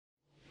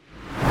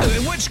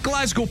which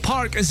Glasgow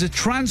park is the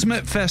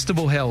Transmit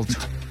Festival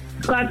held?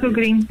 Glasgow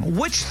Green.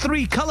 Which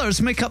three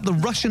colours make up the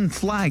Russian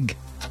flag?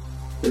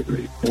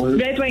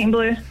 Red, white and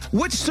blue.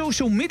 Which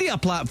social media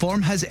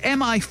platform has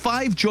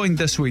MI5 joined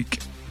this week?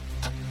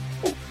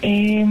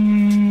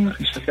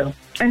 Instagram.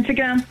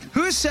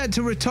 Who is set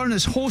to return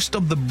as host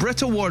of the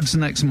Brit Awards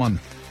next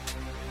month?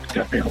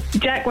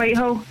 Jack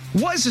Whitehall.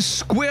 What is the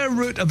square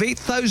root of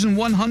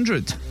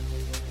 8,100?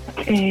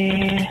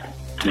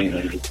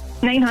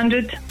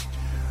 900.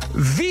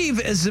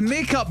 Vive is the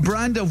makeup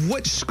brand of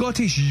which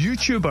Scottish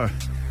YouTuber?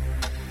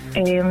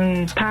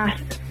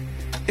 Pass.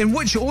 In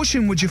which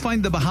ocean would you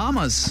find the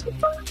Bahamas?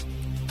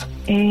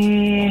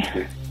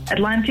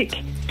 Atlantic.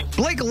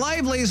 Blake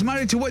Lively is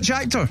married to which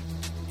actor?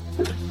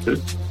 Who?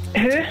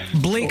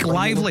 Blake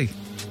Lively.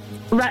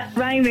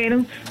 Ryan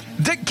Reynolds.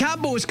 Dick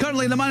Campbell is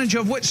currently the manager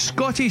of which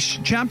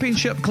Scottish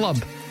Championship club?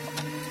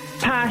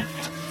 Pass.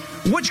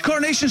 Which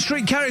Coronation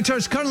Street character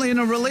is currently in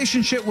a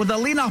relationship with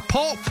Alina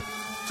Pop?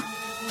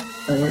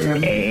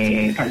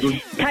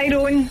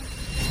 Tyrone.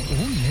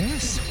 Oh,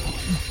 yes.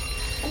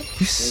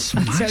 You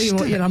smashed I tell you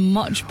what, it. you're a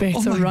much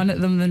better run at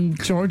them than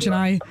George and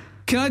I.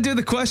 Can I do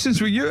the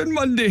questions with you on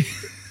Monday?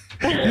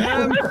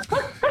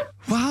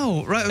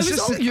 Wow, right. It was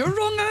all your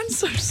wrong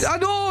answers. I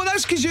know,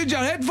 that's because you had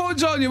your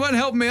headphones on. You weren't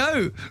helping me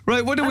out.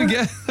 Right, what did we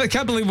get? I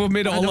can't believe we've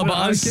made it all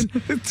about us.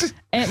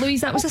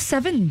 Louise, that was a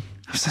 7.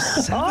 That was a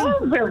 7. Oh,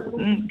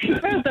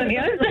 well done,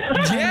 yeah.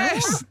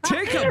 Yes,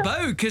 take a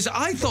bow, because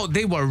I thought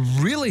they were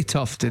really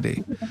tough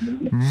today.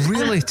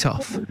 Really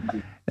tough.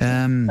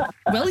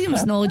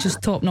 William's knowledge is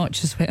top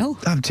notch as well.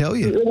 I'm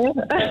telling you.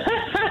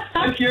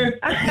 Thank you.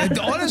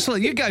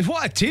 Honestly, you guys,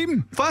 what a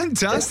team.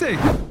 Fantastic.